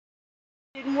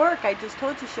Didn't work. I just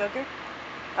told you, sugar.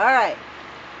 All right.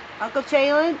 Uncle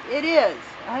Jalen, it is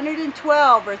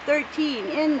 112 or 13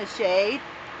 in the shade.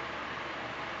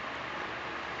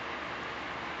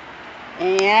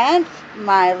 And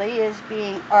Miley is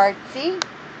being artsy,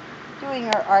 doing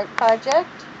her art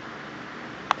project.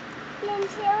 And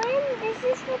Jalen, this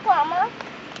is for Grandma.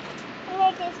 And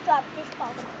I just dropped this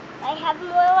bottle. I have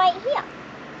more right here.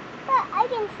 But I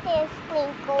can still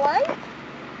sprinkle on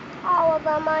all of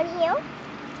them on here.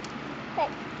 But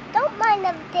don't mind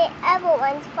if the other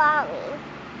one's falling.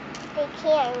 They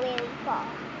can really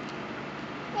fall.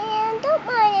 And don't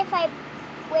mind if I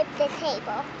flip the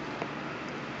table.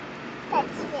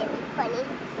 That's really funny.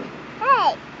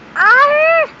 Hey!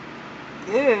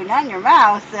 Ew, not in your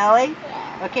mouth, silly.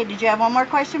 Yeah. Okay, did you have one more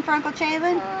question for Uncle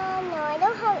Jalen? No, I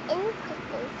don't have any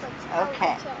questions for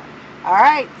Okay. Uncle Jalen. All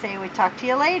right, say we talk to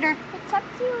you later. We'll talk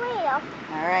to you later.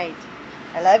 All right.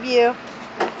 I love you.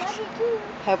 Love you too.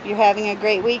 Hope you're having a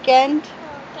great weekend.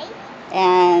 Okay.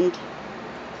 And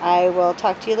I will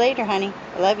talk to you later, honey.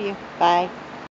 I love you. Bye.